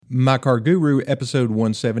My Car Guru, episode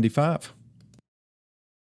 175.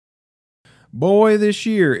 Boy, this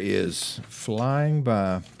year is flying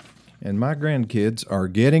by, and my grandkids are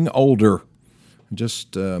getting older.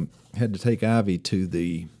 Just had to take Ivy to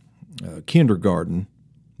the kindergarten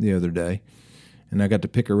the other day, and I got to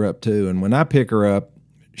pick her up too. And when I pick her up,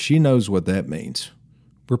 she knows what that means.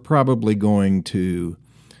 We're probably going to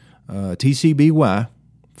TCBY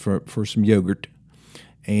for some yogurt,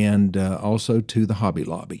 and also to the Hobby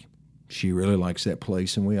Lobby. She really likes that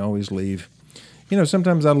place, and we always leave. You know,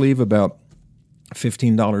 sometimes I leave about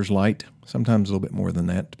 $15 light, sometimes a little bit more than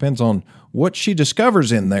that. Depends on what she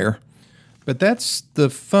discovers in there. But that's the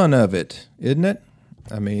fun of it, isn't it?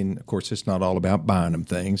 I mean, of course, it's not all about buying them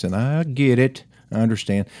things, and I get it. I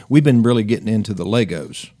understand. We've been really getting into the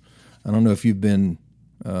Legos. I don't know if you've been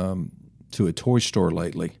to a toy store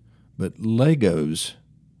lately, but Legos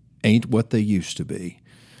ain't what they used to be.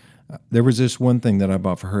 There was this one thing that I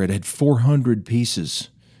bought for her. It had 400 pieces,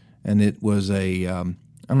 and it was a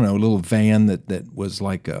little van that was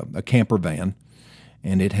like a camper van,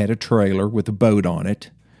 and it had a trailer with a boat on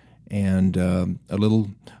it, and a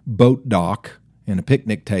little boat dock and a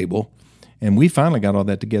picnic table, and we finally got all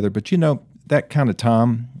that together. But you know, that kind of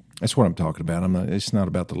time, that's what I'm talking about. It's not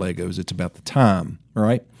about the Legos. It's about the time,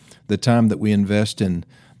 right? The time that we invest in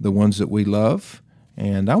the ones that we love.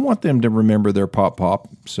 And I want them to remember their pop,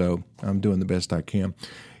 so I'm doing the best I can.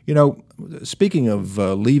 You know, speaking of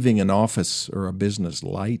leaving an office or a business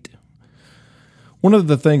light, one of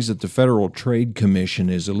the things that the Federal Trade Commission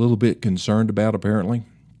is a little bit concerned about, apparently,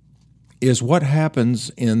 is what happens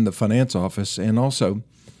in the finance office and also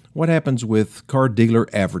what happens with car dealer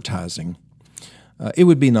advertising. It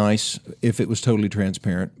would be nice if it was totally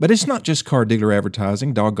transparent, but it's not just car dealer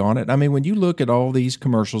advertising, doggone it. I mean, when you look at all these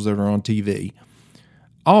commercials that are on TV,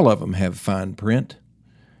 all of them have fine print.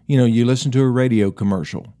 You know, you listen to a radio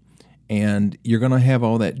commercial, and you're going to have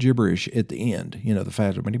all that gibberish at the end. You know, the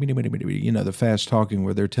fast talking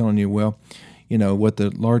where they're telling you, well, you know, what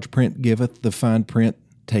the large print giveth, the fine print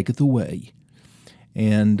taketh away.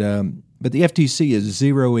 And but the FTC is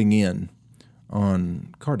zeroing in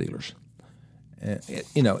on car dealers.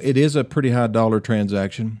 It is a pretty high dollar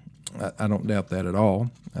transaction. I don't doubt that at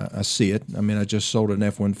all. I see it. I mean, I just sold an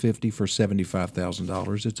F-150 for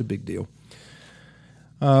 $75,000. It's a big deal.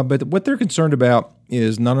 But what they're concerned about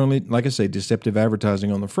is not only, like I say, deceptive advertising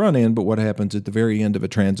on the front end, but what happens at the very end of a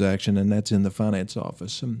transaction, and that's in the finance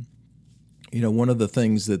office. And, you know, one of the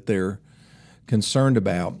things that they're concerned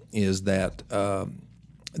about is that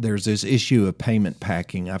there's this issue of payment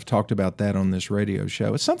packing. I've talked about that on this radio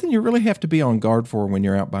show. It's something you really have to be on guard for when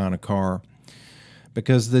you're out buying a car,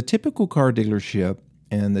 because the typical car dealership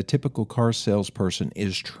and the typical car salesperson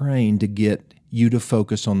is trained to get you to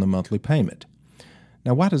focus on the monthly payment.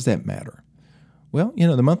 Now, why does that matter? Well, you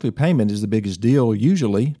know, the monthly payment is the biggest deal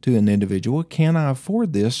usually to an individual. Can I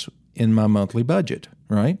afford this in my monthly budget,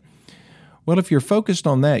 right? Well, if you're focused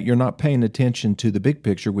on that, you're not paying attention to the big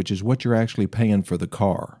picture, which is what you're actually paying for the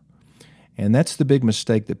car. And that's the big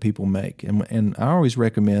mistake that people make. And I always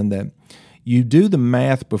recommend that you do the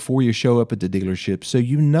math before you show up at the dealership, so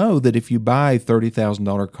you know that if you buy a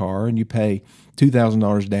 $30,000 car and you pay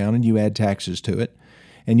 $2,000 down and you add taxes to it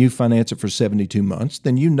and you finance it for 72 months,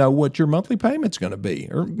 then you know what your monthly payment's going to be,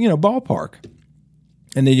 or, you know, ballpark.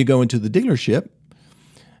 And then you go into the dealership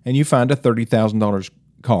and you find a $30,000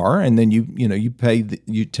 car, and then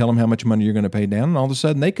you tell them how much money you're going to pay down, and all of a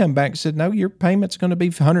sudden they come back and said, no, your payment's going to be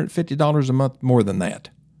 $150 a month more than that.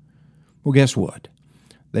 Well, guess what?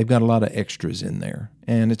 They've got a lot of extras in there,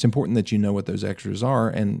 and it's important that you know what those extras are.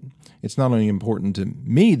 And it's not only important to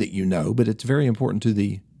me that you know, but it's very important to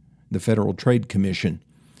the Federal Trade Commission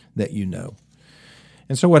that you know.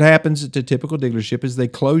 And so what happens at a typical dealership is they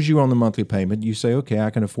close you on the monthly payment. You say, okay,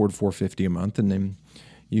 I can afford $450 a month, and then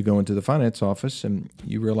you go into the finance office and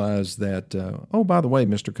you realize that, oh, by the way,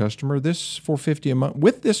 Mr. Customer, this $450 a month.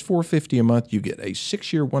 With this $450 a month, you get a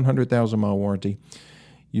 6-year, 100,000-mile warranty.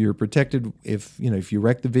 You're protected if you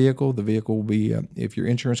wreck the vehicle will be, if your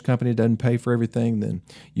insurance company doesn't pay for everything, then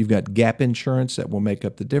you've got gap insurance that will make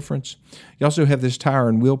up the difference. You also have this tire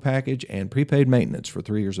and wheel package and prepaid maintenance for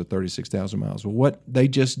 3 years of 36,000 miles. Well, what they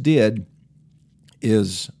just did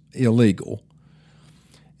is illegal.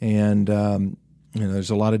 And, there's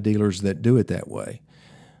a lot of dealers that do it that way.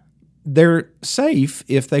 They're safe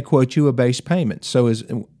if they quote you a base payment. So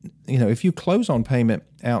if you close on payment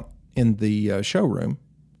out in the showroom,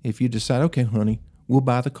 if you decide, okay, honey, we'll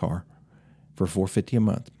buy the car for $450 a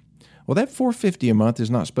month. Well, that $450 a month is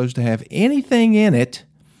not supposed to have anything in it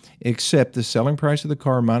except the selling price of the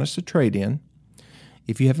car minus the trade-in.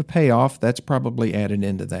 If you have a payoff, that's probably added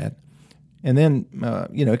into that. And then,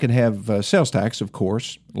 it can have sales tax, of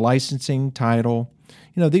course, licensing, title.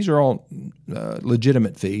 These are all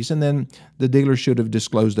legitimate fees. And then the dealer should have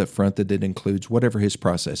disclosed up front that it includes whatever his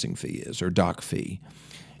processing fee is, or doc fee.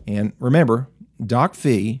 And remember, doc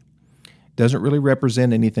fee doesn't really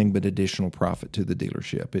represent anything but additional profit to the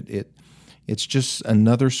dealership. It's just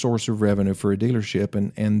another source of revenue for a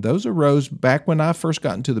dealership. And those arose back when I first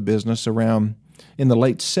got into the business around in the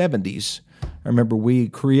late 70s. I remember we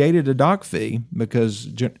created a doc fee because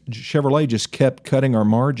Chevrolet just kept cutting our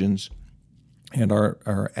margins, and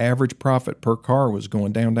our average profit per car was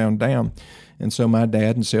going down, down, down. And so my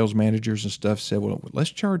dad and sales managers and stuff said, well, let's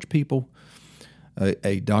charge people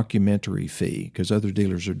a documentary fee because other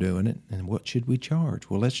dealers are doing it. And what should we charge?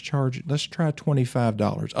 Well, let's try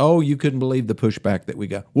 $25. Oh, you couldn't believe the pushback that we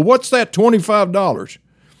got. Well, what's that $25?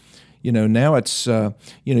 Now it's,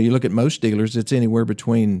 you look at most dealers, it's anywhere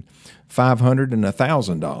between $500 and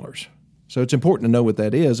 $1,000. So it's important to know what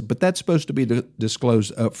that is, but that's supposed to be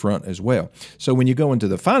disclosed up front as well. So when you go into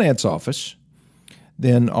the finance office,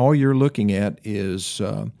 then all you're looking at is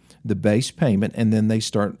the base payment, and then they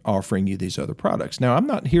start offering you these other products. Now, I'm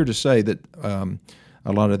not here to say that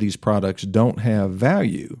a lot of these products don't have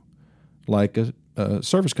value, like a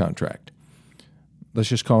service contract. Let's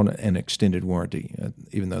just call it an extended warranty,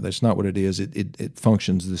 even though that's not what it is. It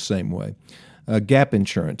functions the same way. Gap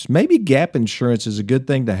insurance. Maybe gap insurance is a good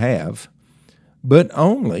thing to have, but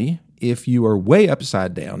only if you are way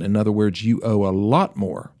upside down. In other words, you owe a lot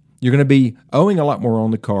more. You're going to be owing a lot more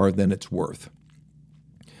on the car than it's worth.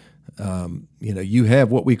 You have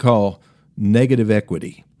what we call negative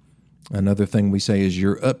equity. Another thing we say is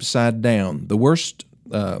you're upside down. The worst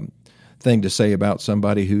thing to say about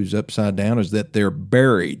somebody who's upside down is that they're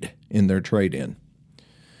buried in their trade-in.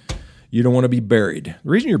 You don't want to be buried. The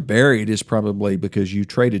reason you're buried is probably because you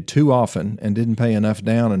traded too often and didn't pay enough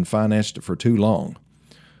down and financed it for too long.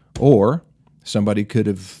 Or somebody could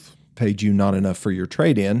have paid you not enough for your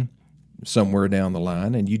trade-in somewhere down the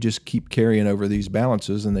line, and you just keep carrying over these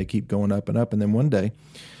balances, and they keep going up and up. And then one day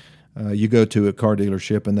you go to a car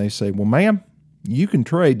dealership, and they say, well, ma'am, you can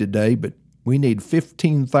trade today, but we need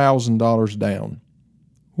 $15,000 down.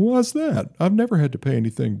 Why's that? I've never had to pay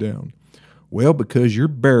anything down. Well, because you're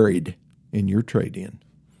buried in your trade-in.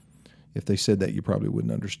 If they said that, you probably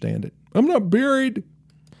wouldn't understand it. I'm not buried.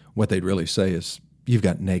 What they'd really say is, you've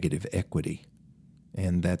got negative equity.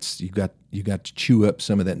 And that's you got to chew up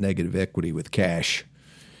some of that negative equity with cash,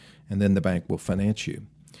 and then the bank will finance you.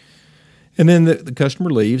 And then the customer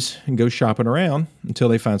leaves and goes shopping around until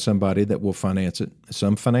they find somebody that will finance it,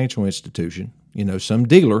 some financial institution, some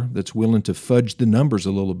dealer that's willing to fudge the numbers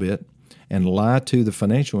a little bit and lie to the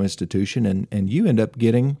financial institution, and you end up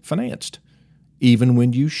getting financed, even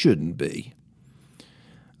when you shouldn't be.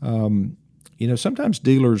 Sometimes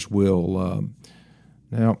dealers will...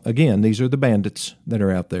 Now, again, these are the bandits that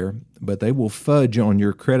are out there, but they will fudge on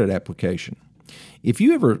your credit application. If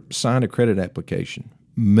you ever sign a credit application,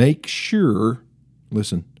 make sure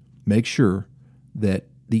that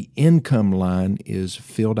the income line is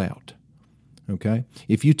filled out, okay?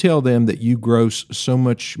 If you tell them that you gross so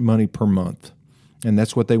much money per month, and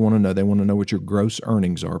that's what they want to know. They want to know what your gross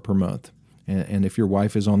earnings are per month. And if your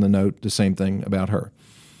wife is on the note, the same thing about her.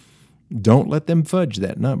 Don't let them fudge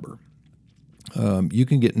that number. You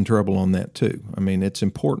can get in trouble on that too. I mean, it's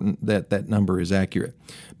important that that number is accurate.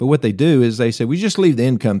 But what they do is they say, we just leave the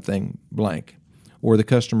income thing blank. Or the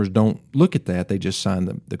customers don't look at that. They just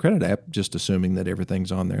sign the credit app, just assuming that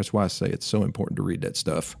everything's on there. That's why I say it's so important to read that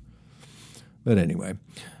stuff. But anyway,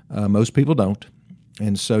 most people don't.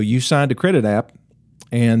 And so you signed a credit app,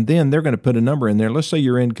 and then they're going to put a number in there. Let's say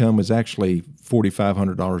your income was actually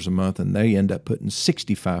 $4,500 a month, and they end up putting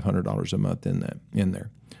 $6,500 a month in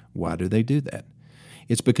there. Why do they do that?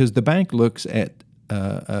 It's because the bank looks at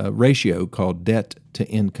a ratio called debt to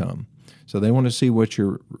income. So they want to see what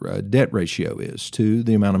your debt ratio is to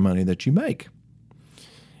the amount of money that you make.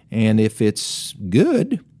 And if it's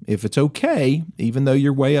good, if it's okay, even though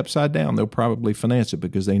you're way upside down, they'll probably finance it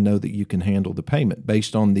because they know that you can handle the payment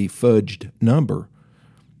based on the fudged number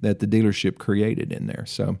that the dealership created in there.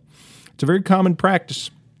 So it's a very common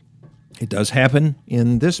practice. It does happen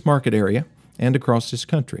in this market area and across this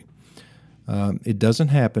country. It doesn't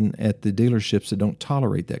happen at the dealerships that don't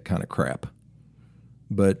tolerate that kind of crap.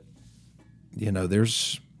 But,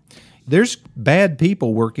 there's bad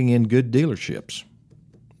people working in good dealerships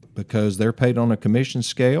because they're paid on a commission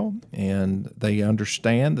scale, and they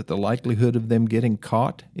understand that the likelihood of them getting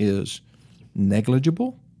caught is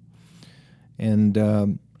negligible.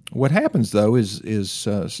 And what happens, though, is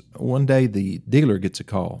one day the dealer gets a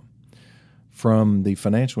call from the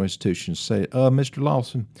financial institution say, Mr.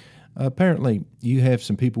 Lawson, Apparently, you have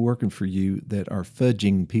some people working for you that are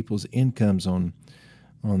fudging people's incomes on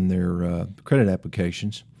their credit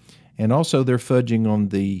applications, and also they're fudging on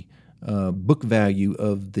the book value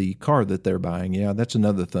of the car that they're buying. Yeah, that's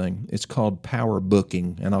another thing. It's called power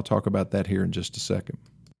booking, and I'll talk about that here in just a second.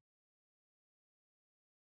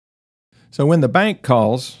 So when the bank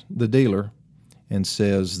calls the dealer and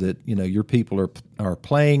says that your people are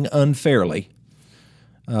playing unfairly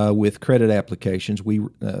with credit applications,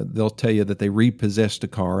 they'll tell you that they repossessed a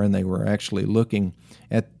car and they were actually looking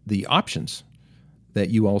at the options that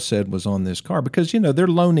you all said was on this car, because they're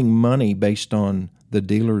loaning money based on the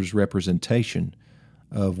dealer's representation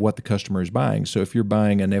of what the customer is buying. So if you're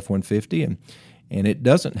buying an F-150 and it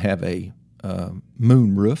doesn't have a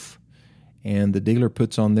moon roof, and the dealer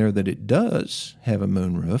puts on there that it does have a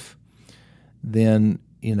moon roof, then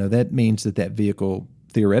that means that vehicle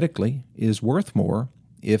theoretically is worth more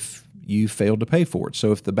if you failed to pay for it.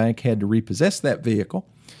 So if the bank had to repossess that vehicle,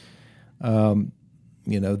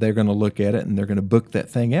 they're going to look at it and they're going to book that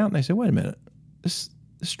thing out, and they say, wait a minute, this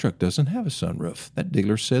truck doesn't have a sunroof. That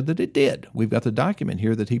dealer said that it did. We've got the document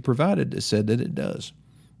here that he provided that said that it does.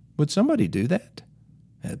 Would somebody do that?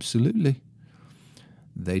 Absolutely.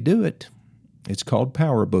 They do it. It's called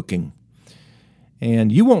power booking.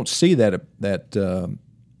 And you won't see that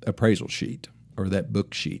appraisal sheet or that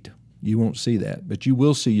book sheet. You won't see that, but you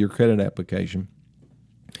will see your credit application.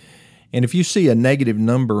 And if you see a negative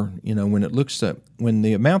number, when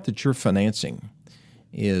the amount that you're financing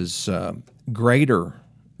is greater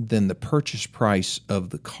than the purchase price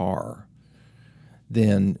of the car,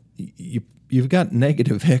 then you've got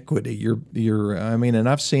negative equity. And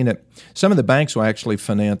I've seen it. Some of the banks will actually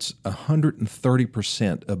finance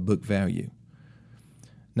 130% of book value.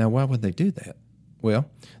 Now, why would they do that? Well,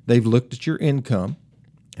 they've looked at your income,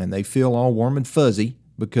 and they feel all warm and fuzzy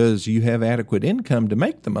because you have adequate income to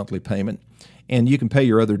make the monthly payment, and you can pay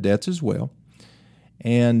your other debts as well.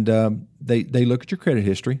 And they look at your credit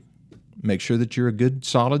history, make sure that you're a good,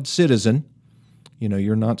 solid citizen.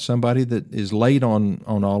 You're not somebody that is late on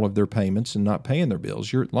all of their payments and not paying their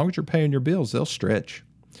bills. As long as you're paying your bills, they'll stretch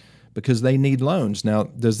because they need loans. Now,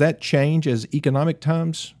 does that change as economic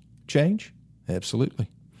times change? Absolutely.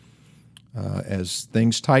 As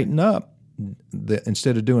things tighten up,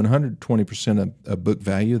 instead of doing 120% of book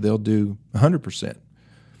value, they'll do 100%.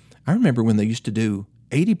 I remember when they used to do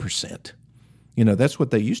 80%. That's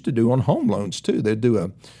what they used to do on home loans too. They'd do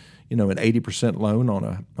an 80% loan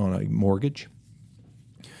on a mortgage.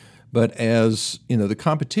 But as the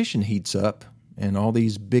competition heats up and all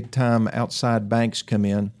these big time outside banks come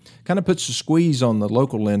in, kind of puts a squeeze on the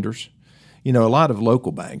local lenders. A lot of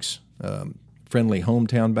local banks, friendly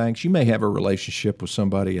hometown banks, you may have a relationship with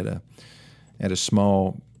somebody at a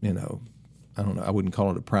small, I don't know, I wouldn't call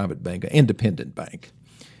it a private bank, an independent bank,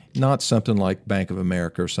 not something like Bank of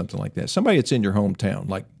America or something like that. Somebody that's in your hometown,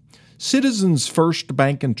 like Citizens First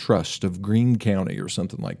Bank and Trust of Greene County or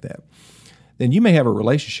something like that. Then you may have a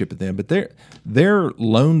relationship with them, but their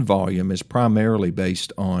loan volume is primarily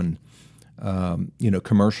based on,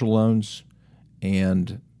 commercial loans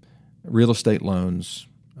and real estate loans,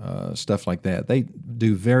 stuff like that. They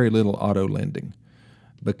do very little auto lending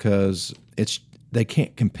because they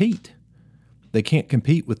can't compete. They can't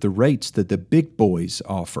compete with the rates that the big boys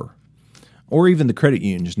offer, or even the credit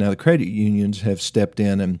unions. Now, the credit unions have stepped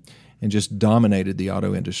in and just dominated the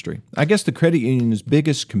auto industry. I guess the credit union's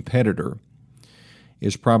biggest competitor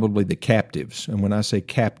is probably the captives. And when I say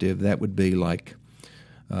captive, that would be like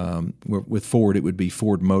with Ford, it would be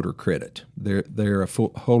Ford Motor Credit. They're a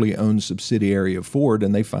wholly owned subsidiary of Ford,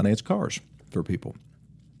 and they finance cars for people.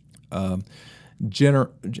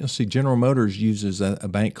 General Motors uses a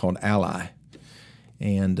bank called Ally,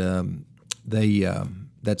 and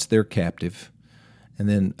that's their captive. And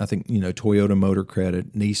then I think Toyota Motor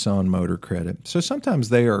Credit, Nissan Motor Credit. So sometimes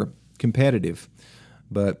they are competitive,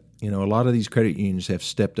 but a lot of these credit unions have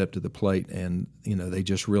stepped up to the plate, and they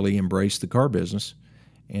just really embrace the car business,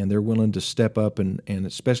 and they're willing to step up, and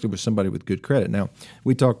especially with somebody with good credit. Now,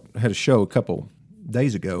 we had a show a couple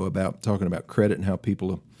days ago about talking about credit and how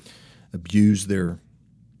people abuse their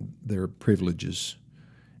privileges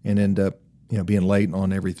and end up being late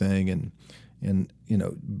on everything and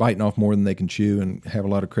biting off more than they can chew and have a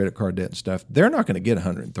lot of credit card debt and stuff. They're not going to get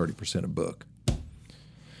 130% a book.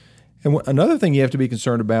 And another thing you have to be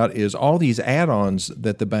concerned about is all these add-ons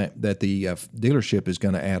that the dealership is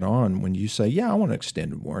going to add on when you say, yeah, I want an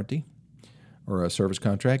extended warranty or a service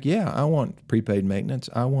contract. Yeah, I want prepaid maintenance.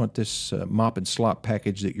 I want this mop and slop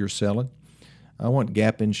package that you're selling. I want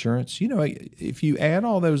gap insurance. If you add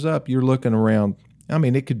all those up, you're looking around I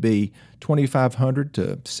mean, it could be $2,500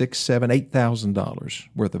 to $6,000, $7,000, $8,000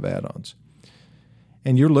 worth of add-ons.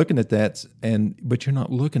 And you're looking at that, but you're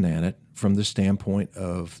not looking at it from the standpoint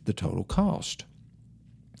of the total cost.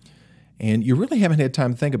 And you really haven't had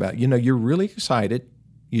time to think about it. You're really excited.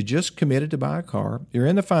 You just committed to buy a car. You're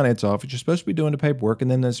in the finance office. You're supposed to be doing the paperwork. And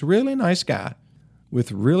then this really nice guy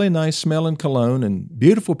with really nice smelling cologne and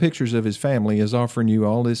beautiful pictures of his family is offering you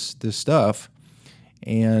all this stuff.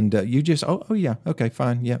 And you just, oh, yeah, okay,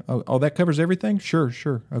 fine, yeah. Oh, that covers everything?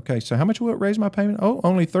 Sure. Okay, so how much will it raise my payment? Oh,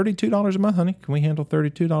 only $32 a month, honey. Can we handle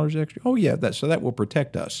 $32 extra? Oh, yeah, so that will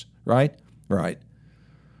protect us, right? Right.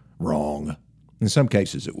 Wrong. In some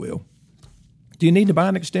cases, it will. Do you need to buy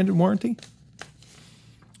an extended warranty?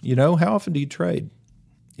 How often do you trade?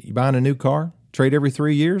 You buying a new car? Trade every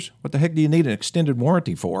 3 years? What the heck do you need an extended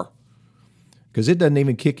warranty for? Because it doesn't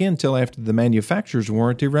even kick in until after the manufacturer's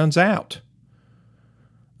warranty runs out.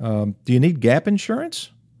 Do you need gap insurance?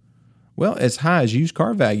 Well, as high as used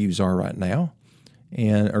car values are right now,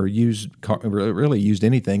 or used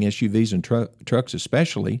anything, SUVs and trucks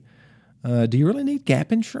especially, do you really need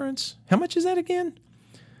gap insurance? How much is that again?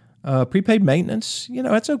 Prepaid maintenance,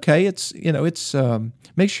 that's okay.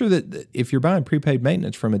 Make sure that if you're buying prepaid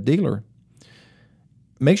maintenance from a dealer,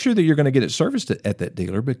 make sure that you're going to get it serviced at that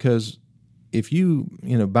dealer, because if you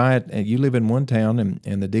buy it and you live in one town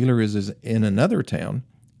and the dealer is in another town,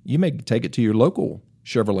 you may take it to your local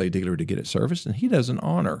Chevrolet dealer to get it serviced, and he doesn't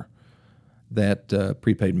honor that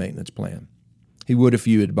prepaid maintenance plan. He would if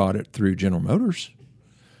you had bought it through General Motors,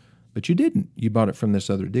 but you didn't. You bought it from this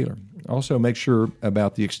other dealer. Also, make sure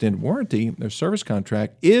about the extended warranty, their service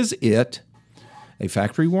contract. Is it a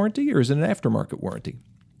factory warranty or is it an aftermarket warranty?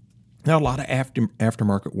 Now, a lot of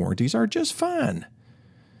aftermarket warranties are just fine.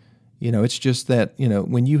 It's just that,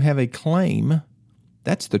 when you have a claim,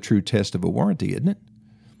 that's the true test of a warranty, isn't it?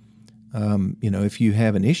 If you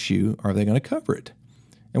have an issue, are they going to cover it?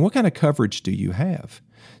 And what kind of coverage do you have?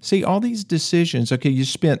 See, all these decisions, okay, you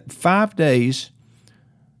spent 5 days,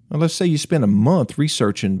 well, let's say you spent a month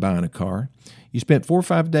researching buying a car. You spent 4 or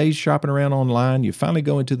 5 days shopping around online. You finally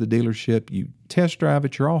go into the dealership. You test drive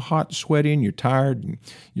it. You're all hot and sweaty and you're tired and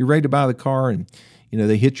you're ready to buy the car, and,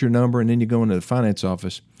 they hit your number, and then you go into the finance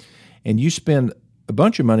office and you spend a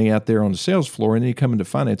bunch of money out there on the sales floor, and then you come into the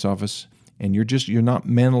finance office and you're not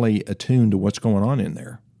mentally attuned to what's going on in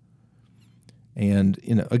there. And,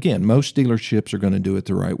 again, most dealerships are going to do it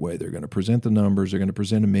the right way. They're going to present the numbers. They're going to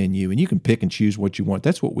present a menu, and you can pick and choose what you want.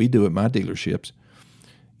 That's what we do at my dealerships.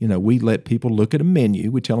 We let people look at a menu.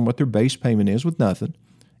 We tell them what their base payment is with nothing.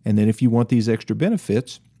 And then if you want these extra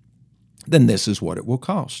benefits, then this is what it will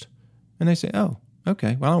cost. And they say, oh,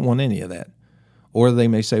 okay, well, I don't want any of that. Or they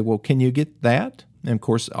may say, well, can you get that? And, of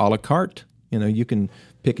course, a la carte. You can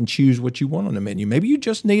pick and choose what you want on the menu. Maybe you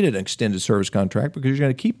just need an extended service contract because you're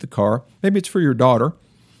going to keep the car. Maybe it's for your daughter,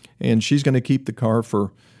 and she's going to keep the car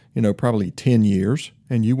for, probably 10 years,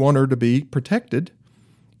 and you want her to be protected,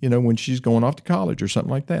 when she's going off to college or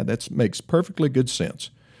something like that. That makes perfectly good sense,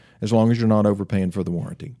 as long as you're not overpaying for the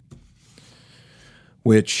warranty,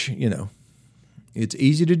 which, it's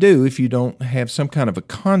easy to do if you don't have some kind of a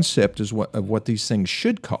concept of what these things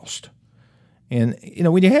should cost. And,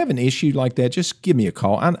 when you have an issue like that, just give me a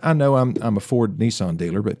call. I know I'm a Ford Nissan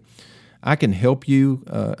dealer, but I can help you.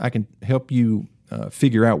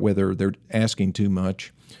 Figure out whether they're asking too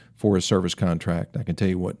much for a service contract. I can tell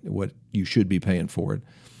you what you should be paying for it.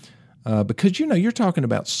 Because, you're talking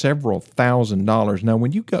about several $1,000s. Now,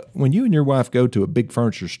 when you and your wife go to a big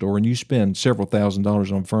furniture store and you spend several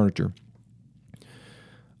 $1,000s on furniture,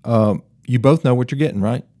 you both know what you're getting,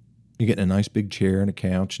 right? You're getting a nice big chair and a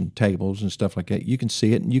couch and tables and stuff like that. You can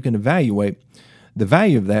see it and you can evaluate the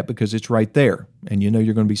value of that because it's right there. And you're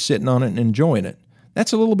going to be sitting on it and enjoying it.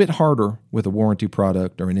 That's a little bit harder with a warranty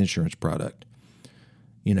product or an insurance product.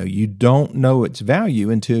 You don't know its value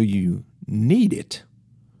until you need it.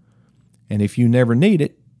 And if you never need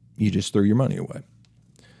it, you just throw your money away.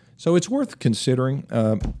 So it's worth considering.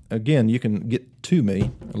 Again, you can get to me,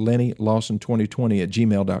 LennieLawson2020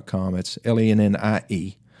 @gmail.com. It's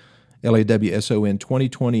LennieLawson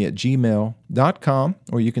 2020 @gmail.com,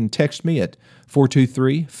 or you can text me at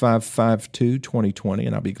 423-552-2020,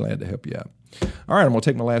 and I'll be glad to help you out. All right, I'm going to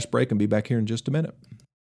take my last break and be back here in just a minute.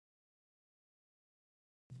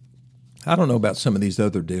 I don't know about some of these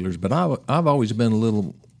other dealers, but I've always been a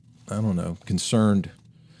little, concerned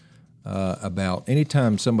about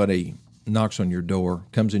anytime somebody knocks on your door,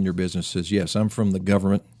 comes in your business, says, yes, I'm from the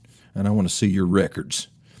government, and I want to see your records.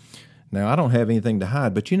 Now, I don't have anything to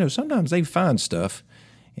hide, but, sometimes they find stuff,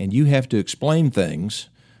 and you have to explain things.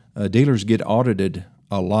 Dealers get audited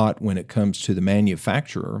a lot when it comes to the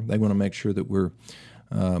manufacturer. They want to make sure that we're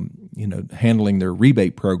handling their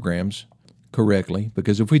rebate programs correctly,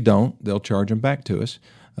 because if we don't, they'll charge them back to us.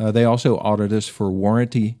 They also audit us for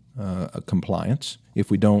warranty compliance.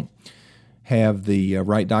 If we don't have the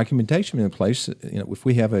right documentation in place, if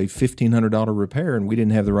we have a $1,500 repair and we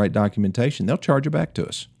didn't have the right documentation, they'll charge it back to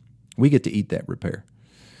us. We get to eat that repair.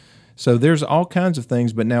 So there's all kinds of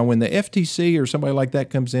things, but now when the FTC or somebody like that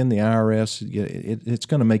comes in, the IRS, it's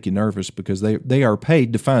going to make you nervous because they are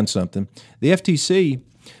paid to find something. The FTC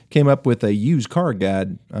came up with a used car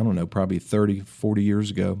guide, I don't know, probably 30, 40 years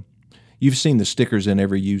ago. You've seen the stickers in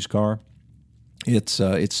every used car. It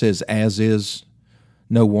says as is,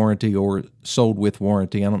 no warranty, or sold with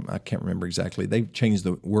warranty. I can't remember exactly. They changed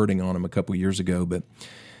the wording on them a couple years ago, but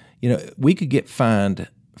we could get fined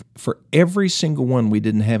for every single one we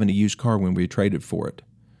didn't have in a used car when we traded for it.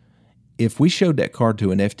 If we showed that car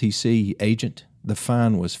to an FTC agent, the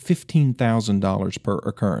fine was $15,000 per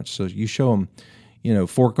occurrence. So you show them,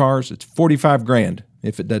 4 cars, it's $45,000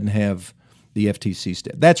 if it doesn't have the FTC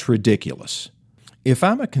stamp. That's ridiculous. If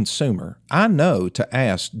I'm a consumer, I know to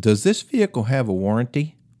ask, does this vehicle have a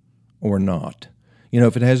warranty or not?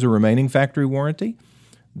 If it has a remaining factory warranty,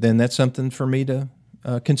 then that's something for me to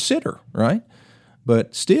consider, right?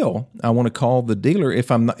 But still, I want to call the dealer.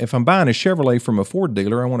 If I'm buying a Chevrolet from a Ford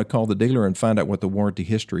dealer, I want to call the dealer and find out what the warranty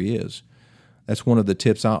history is. That's one of the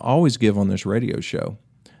tips I always give on this radio show.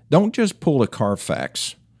 Don't just pull a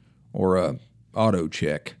Carfax or a auto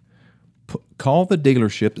check. Call the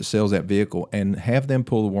dealership that sells that vehicle and have them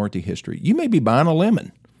pull the warranty history. You may be buying a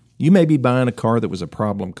lemon. You may be buying a car that was a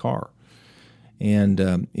problem car.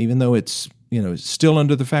 And even though it's still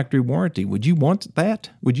under the factory warranty, would you want that?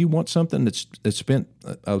 Would you want something that's spent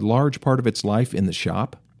a large part of its life in the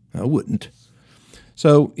shop? I wouldn't.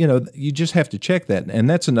 So, you just have to check that. And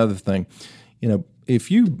that's another thing.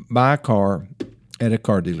 If you buy a car at a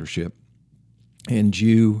car dealership and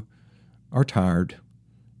you are tired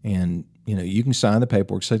and you can sign the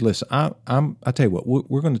paperwork, say, listen, I tell you what,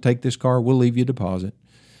 we're going to take this car, we'll leave you a deposit,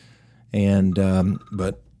 and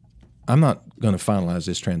but I'm not going to finalize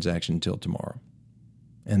this transaction until tomorrow.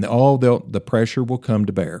 And the pressure will come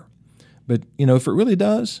to bear. But, if it really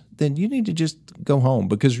does, then you need to just go home,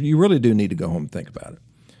 because you really do need to go home and think about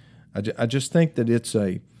it. I just think that it's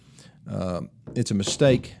a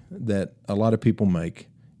mistake that a lot of people make,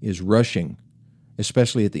 is rushing,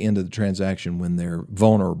 especially at the end of the transaction when they're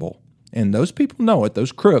vulnerable. And those people know it.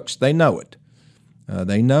 Those crooks, they know it.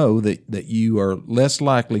 They know that you are less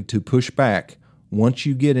likely to push back once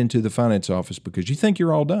you get into the finance office because you think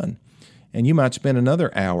you're all done. And you might spend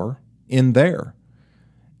another hour in there.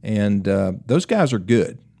 And those guys are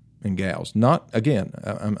good, and gals.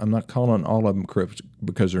 I'm not calling all of them crooks,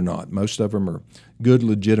 because they're not. Most of them are good,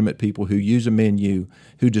 legitimate people who use a menu,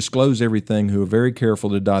 who disclose everything, who are very careful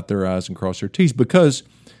to dot their I's and cross their T's, because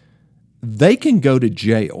they can go to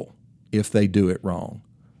jail if they do it wrong.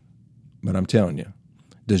 But I'm telling you,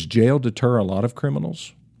 does jail deter a lot of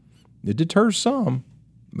criminals? It deters some,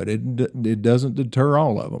 but it doesn't deter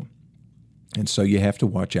all of them. And so you have to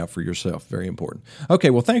watch out for yourself. Very important. Okay,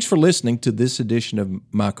 well, thanks for listening to this edition of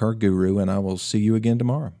My Car Guru, and I will see you again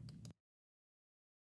tomorrow.